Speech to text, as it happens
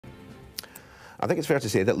I think it's fair to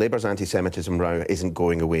say that Labour's anti-Semitism row isn't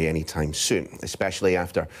going away anytime soon, especially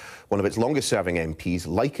after one of its longest-serving MPs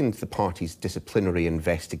likened the party's disciplinary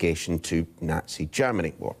investigation to Nazi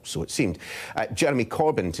Germany, or so it seemed. Jeremy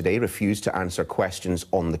Corbyn today refused to answer questions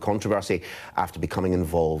on the controversy after becoming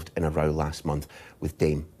involved in a row last month with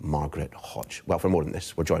Dame Margaret Hodge. Well, for more than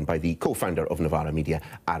this, we're joined by the co-founder of Novara Media,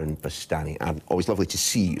 Aaron Bastani. Aaron, always lovely to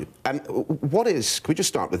see you. Can we just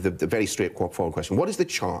start with the very straightforward question? What is the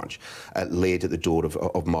charge laid at the door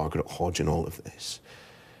of Margaret Hodge in all of this?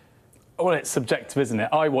 Well, it's subjective, isn't it?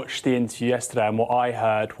 I watched the interview yesterday and what I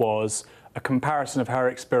heard was a comparison of her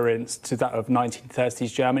experience to that of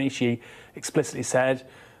 1930s Germany. She explicitly said,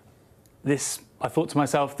 I thought to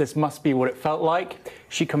myself, this must be what it felt like.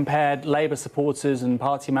 She compared Labour supporters and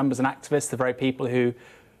party members and activists, the very people who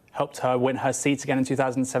helped her win her seat again in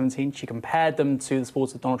 2017. She compared them to the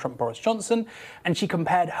supporters of Donald Trump and Boris Johnson, and she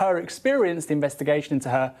compared her experience, the investigation into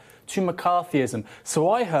her, to McCarthyism.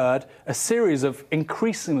 So I heard a series of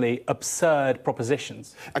increasingly absurd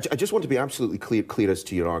propositions. I just want to be absolutely clear as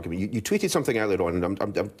to your argument. You tweeted something earlier on,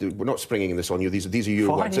 and we're not springing this on you. These are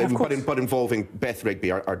your words, yeah, but involving Beth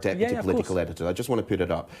Rigby, our deputy political editor. I just want to put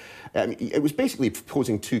it up. It was basically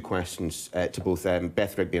posing two questions to both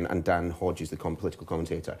Beth Rigby and Dan Hodges, the political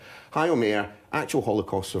commentator. Hi, Omer, actual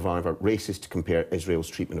Holocaust survivor, racist to compare Israel's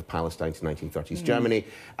treatment of Palestine to 1930s Germany.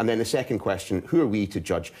 And then the second question, who are we to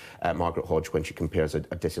judge Margaret Hodge when she compares a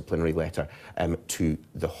disciplinary letter to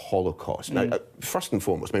the Holocaust? Now, first and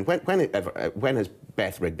foremost, I mean, when has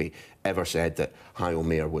Beth Rigby ever said that Hi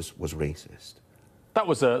Omer was racist? That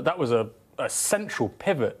was a central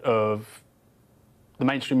pivot of the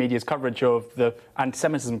mainstream media's coverage of the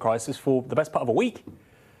anti-Semitism crisis for the best part of a week.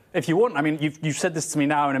 If you want, I mean, you've said this to me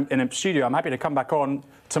now in a studio. I'm happy to come back on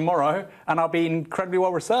tomorrow, and I'll be incredibly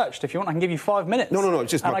well researched. If you want, I can give you 5 minutes. No.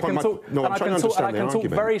 It's just and I can talk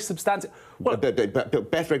very substantive. Well,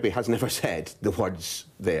 but Beth Rigby has never said the words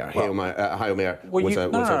there. Hi Omer was a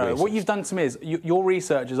racist. What you've done to me is your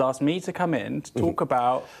research has asked me to come in to talk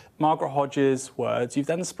about Margaret Hodge's words. You've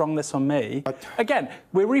then sprung this on me. Again,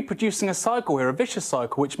 we're reproducing a cycle here, a vicious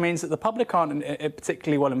cycle, which means that the public aren't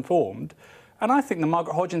particularly well informed. And I think the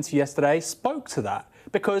Margaret Hodge interview yesterday spoke to that,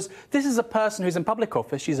 because this is a person who's in public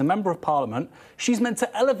office, she's a member of Parliament, she's meant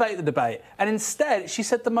to elevate the debate, and instead she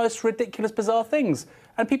said the most ridiculous, bizarre things.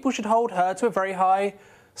 And people should hold her to a very high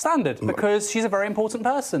standard, because she's a very important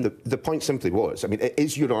person. The point simply was, I mean,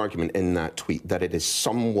 is your argument in that tweet that it is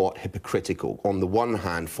somewhat hypocritical, on the one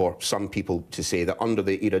hand, for some people to say that under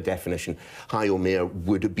the ERA definition, Hi Omer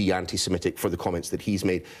would be anti-Semitic for the comments that he's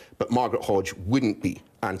made, but Margaret Hodge wouldn't be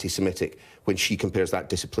anti-Semitic when she compares that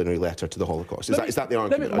disciplinary letter to the Holocaust? Is that the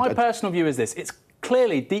argument? My personal view is this. It's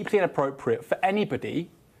clearly deeply inappropriate for anybody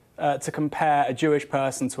to compare a Jewish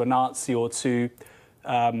person to a Nazi or to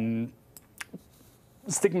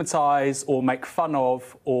stigmatise or make fun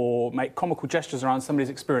of or make comical gestures around somebody's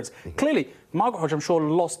experience. Clearly, Margaret Hodge, I'm sure,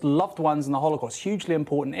 lost loved ones in the Holocaust, hugely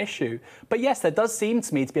important issue. But yes, there does seem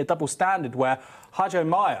to me to be a double standard where Hajo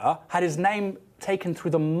Omer had his name taken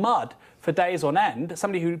through the mud for days on end,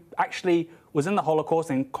 somebody who actually was in the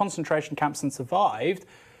Holocaust in concentration camps and survived.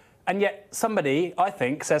 And yet somebody, I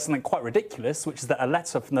think, says something quite ridiculous, which is that a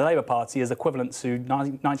letter from the Labour Party is equivalent to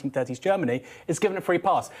 1930s Germany, is given a free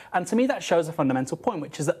pass. And to me, that shows a fundamental point,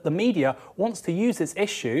 which is that the media wants to use this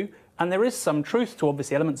issue, and there is some truth to,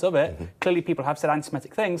 obviously, elements of it. Clearly, people have said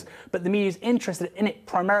anti-Semitic things, but the media is interested in it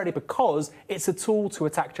primarily because it's a tool to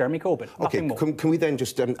attack Jeremy Corbyn. OK, can we then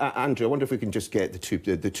just... Andrew, I wonder if we can just get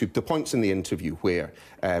the points in the interview where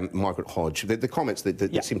Margaret Hodge, the comments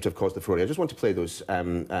that seem to have caused the furore. I just want to play those.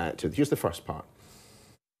 Here's the first part.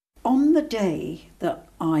 On the day that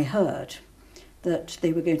I heard that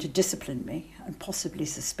they were going to discipline me and possibly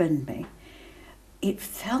suspend me, it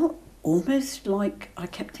felt almost like I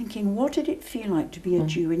kept thinking, what did it feel like to be a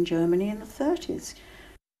Jew in Germany in the 30s?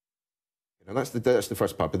 And that's the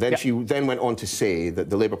first part. But then she then went on to say that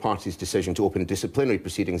the Labour Party's decision to open disciplinary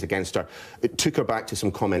proceedings against her, it took her back to some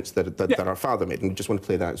comments that her father made. And we just want to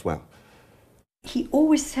play that as well. He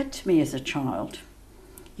always said to me as a child,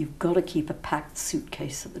 you've got to keep a packed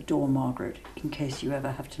suitcase at the door, Margaret, in case you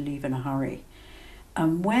ever have to leave in a hurry.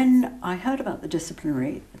 And when I heard about the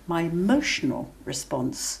disciplinary, my emotional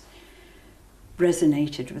response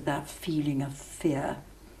resonated with that feeling of fear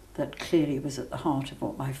that clearly was at the heart of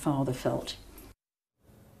what my father felt.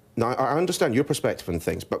 Now, I understand your perspective on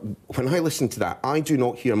things, but when I listen to that, I do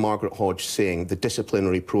not hear Margaret Hodge saying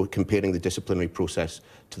comparing the disciplinary process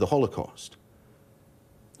to the Holocaust.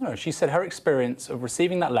 No, she said her experience of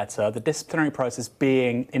receiving that letter, the disciplinary process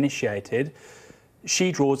being initiated,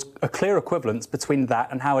 she draws a clear equivalence between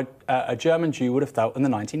that and how a German Jew would have felt in the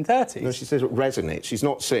 1930s. No, she says it resonates. She's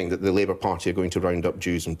not saying that the Labour Party are going to round up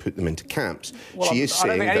Jews and put them into camps. Well, I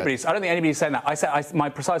don't think anybody's saying that. My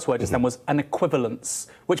precise word just then was an equivalence,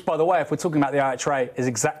 which, by the way, if we're talking about the IHRA, is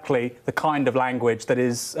exactly the kind of language that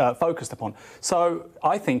is focused upon. So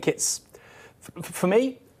I think it's, for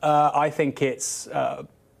me, I think it's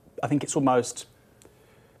almost,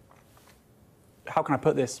 how can I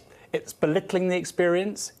put this? It's belittling the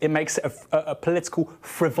experience. It makes it a political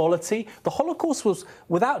frivolity. The Holocaust was,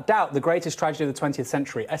 without doubt, the greatest tragedy of the 20th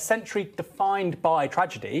century, a century defined by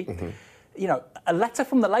tragedy. You know, a letter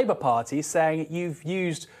from the Labour Party saying you've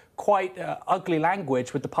used quite ugly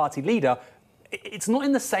language with the party leader, it's not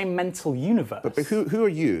in the same mental universe. But who are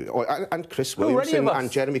you? And Chris Williamson and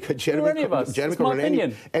Jeremy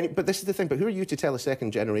Corbyn. But this is the thing, but who are you to tell a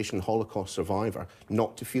second-generation Holocaust survivor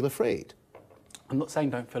not to feel afraid? I'm not saying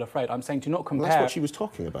don't feel afraid. I'm saying do not compare. Well, that's what she was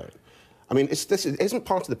talking about. I mean, isn't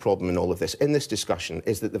part of the problem in all of this, in this discussion,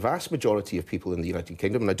 is that the vast majority of people in the United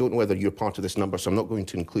Kingdom, and I don't know whether you're part of this number, so I'm not going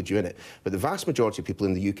to include you in it, but the vast majority of people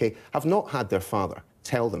in the UK have not had their father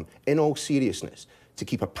tell them, in all seriousness, to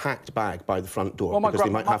keep a packed bag by the front door because they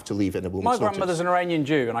might have to leave it in a moment's notice. My grandmother's an Iranian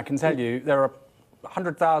Jew, and I can tell you there are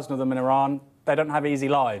 100,000 of them in Iran. They don't have easy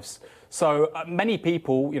lives. So many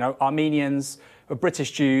people, you know, Armenians,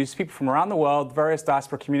 British Jews, people from around the world, various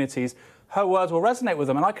diaspora communities, her words will resonate with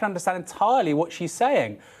them, and I can understand entirely what she's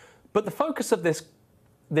saying. But the focus of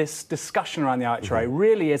this discussion around the IHRA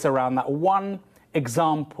really is around that one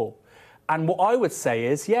example. And what I would say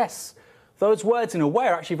is, yes, those words in a way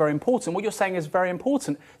are actually very important. What you're saying is very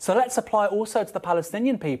important. So let's apply it also to the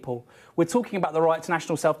Palestinian people. We're talking about the right to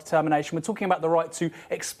national self-determination. We're talking about the right to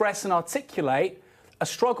express and articulate a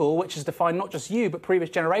struggle which has defined not just you, but previous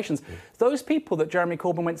generations. Those people that Jeremy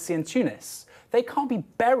Corbyn went to see in Tunis, they can't be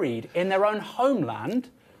buried in their own homeland.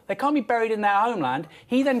 They can't be buried in their homeland.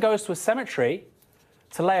 He then goes to a cemetery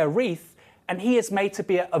to lay a wreath, and he is made to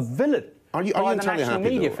be a villain by the national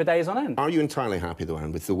media for days on end. Are you entirely happy, though,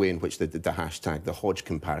 Anne, with the way in which the hashtag, the Hodge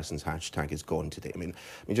comparisons hashtag, has gone today? I mean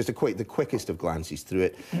just the quickest of glances through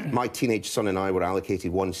it. My teenage son and I were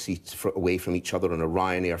allocated one seat away from each other on a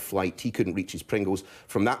Ryanair flight. He couldn't reach his Pringles.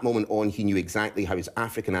 From that moment on, he knew exactly how his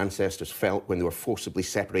African ancestors felt when they were forcibly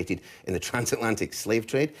separated in the transatlantic slave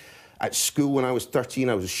trade. At school, when I was 13,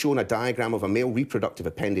 I was shown a diagram of a male reproductive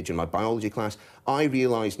appendage in my biology class. I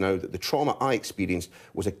realise now that the trauma I experienced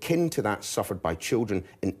was akin to that suffered by children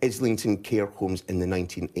in Islington care homes in the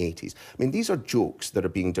 1980s. I mean, these are jokes that are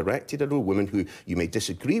being directed at a woman who you may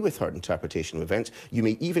disagree with her interpretation of events. You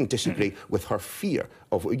may even disagree with her fear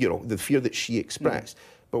of, you know, the fear that she expressed.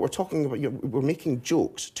 But we're talking about, we're making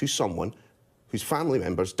jokes to someone whose family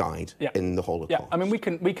members died in the Holocaust. Yeah, I mean,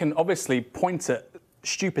 we can obviously point at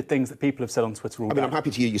stupid things that people have said on Twitter. I mean, I'm happy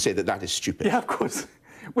to hear you say that that is stupid. Yeah, of course.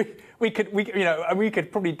 We could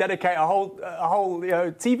probably dedicate a whole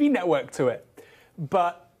TV network to it.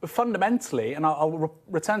 But fundamentally, and I'll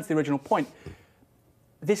return to the original point,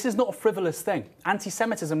 this is not a frivolous thing.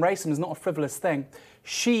 Anti-Semitism, racism is not a frivolous thing.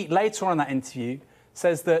 She, later on in that interview,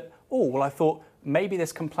 says that, oh, well, I thought maybe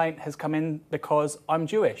this complaint has come in because I'm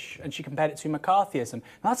Jewish, and she compared it to McCarthyism.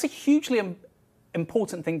 Now, that's a hugely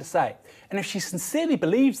important thing to say. And if she sincerely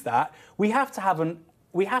believes that, we have to have an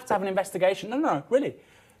investigation. No, really.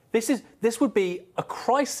 This would be a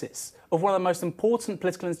crisis of one of the most important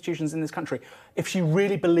political institutions in this country if she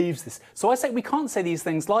really believes this. So I say we can't say these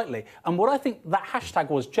things lightly. And what I think that hashtag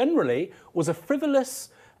was generally was a frivolous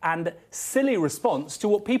and silly response to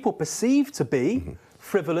what people perceive to be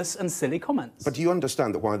frivolous and silly comments. But do you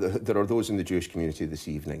understand that while there are those in the Jewish community this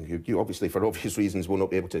evening, you obviously, for obvious reasons, will not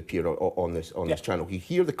be able to appear on this channel. You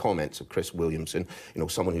hear the comments of Chris Williamson, you know,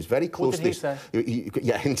 someone who's very closely... What did he say?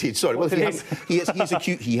 Yeah, indeed. Sorry. Well,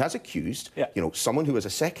 he has accused, you know, someone who is a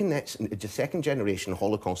second-generation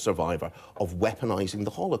Holocaust survivor of weaponising the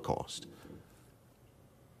Holocaust.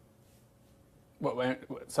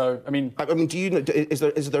 So, I mean, do you know?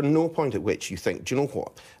 Is there no point at which you think, do you know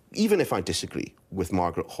what? Even if I disagree with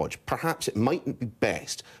Margaret Hodge, perhaps it mightn't be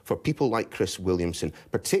best for people like Chris Williamson,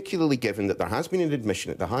 particularly given that there has been an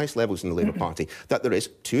admission at the highest levels in the Labour Party that there is,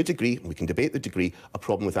 to a degree, and we can debate the degree, a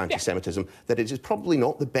problem with anti-Semitism, that it is probably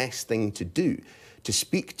not the best thing to do, to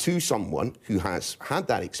speak to someone who has had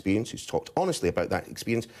that experience, who's talked honestly about that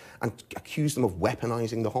experience, and accuse them of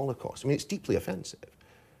weaponising the Holocaust. I mean, it's deeply offensive.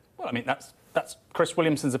 Well, I mean, that's Chris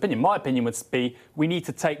Williamson's opinion. My opinion would be we need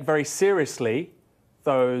to take very seriously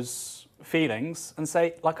those feelings and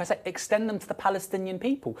say, like I say, extend them to the Palestinian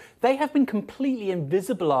people. They have been completely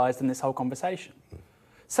invisibilised in this whole conversation.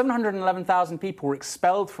 711,000 people were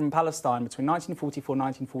expelled from Palestine between 1944 and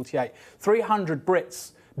 1948. 300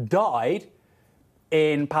 Brits died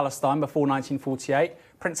in Palestine before 1948.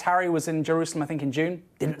 Prince Harry was in Jerusalem, I think, in June,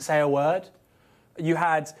 didn't say a word. You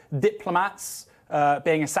had diplomats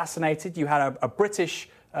being assassinated. You had a British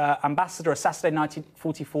ambassador assassinated in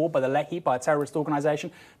 1944 by the Lehi, by a terrorist organisation.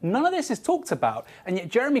 None of this is talked about. And yet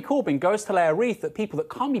Jeremy Corbyn goes to lay a wreath at people that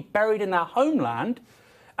can't be buried in their homeland,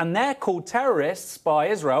 and they're called terrorists by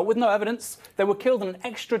Israel with no evidence. They were killed in an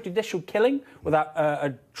extrajudicial killing without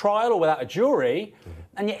a trial or without a jury.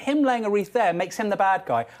 And yet him laying a wreath there makes him the bad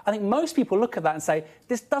guy. I think most people look at that and say,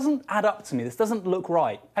 this doesn't add up to me, this doesn't look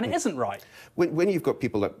right. And it isn't right. When you've got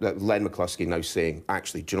people like Len McCluskey now saying,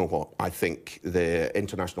 actually, do you know what? I think the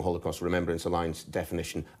International Holocaust Remembrance Alliance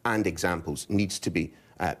definition and examples needs to be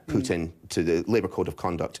put into the Labour Code of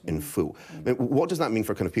Conduct in full. I mean, what does that mean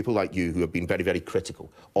for kind of people like you who have been very, very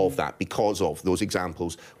critical of that because of those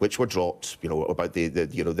examples which were dropped, you know, about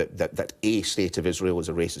that a state of Israel is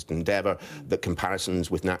a racist endeavour, that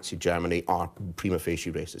comparisons with Nazi Germany are prima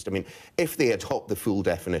facie racist? I mean, if they adopt the full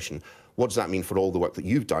definition, what does that mean for all the work that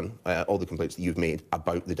you've done, all the complaints that you've made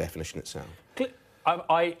about the definition itself?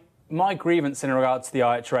 My grievance in regard to the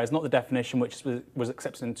IHRA is not the definition which was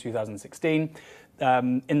accepted in 2016.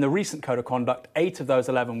 In the recent Code of Conduct, 8 of those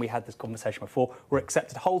 11, we had this conversation before, were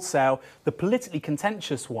accepted wholesale. The politically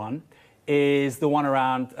contentious one is the one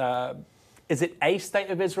around, is it a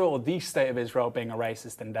state of Israel or the state of Israel being a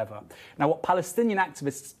racist endeavour? Now, what Palestinian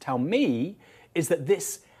activists tell me is that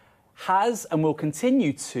this has and will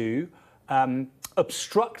continue to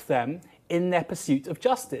obstruct them in their pursuit of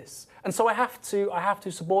justice. And so I have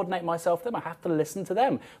to subordinate myself to them. I have to listen to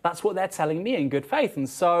them. That's what they're telling me in good faith. And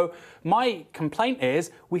so my complaint is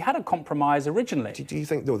we had a compromise originally. Do you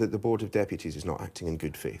think, though, that the Board of Deputies is not acting in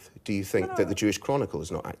good faith? Do you think that the Jewish Chronicle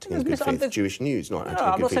is not acting in good faith? Jewish News not acting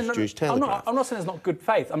in good faith? Jewish Telegraph? I'm not saying it's not good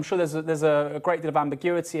faith. I'm sure there's a great deal of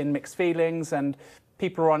ambiguity and mixed feelings, and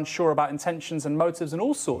people are unsure about intentions and motives and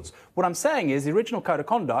all sorts. What I'm saying is the original Code of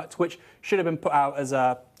Conduct, which should have been put out as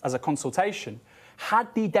a consultation,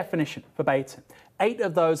 had the definition verbatim. 8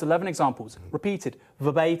 of those 11 examples repeated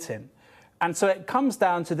verbatim. And so it comes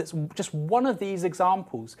down to this, just one of these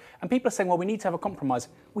examples. And people are saying, well, we need to have a compromise.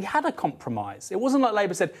 We had a compromise. It wasn't like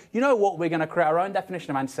Labour said, you know what, we're going to create our own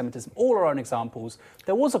definition of anti-Semitism, all our own examples.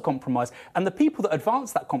 There was a compromise. And the people that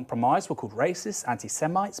advanced that compromise were called racists,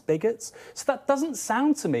 anti-Semites, bigots. So that doesn't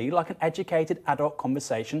sound to me like an educated adult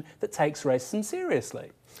conversation that takes racism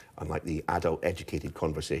seriously. Unlike the adult, educated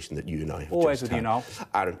conversation that you and I have always just with had. you, Noel.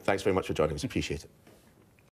 Aaron, thanks very much for joining us. Appreciate it.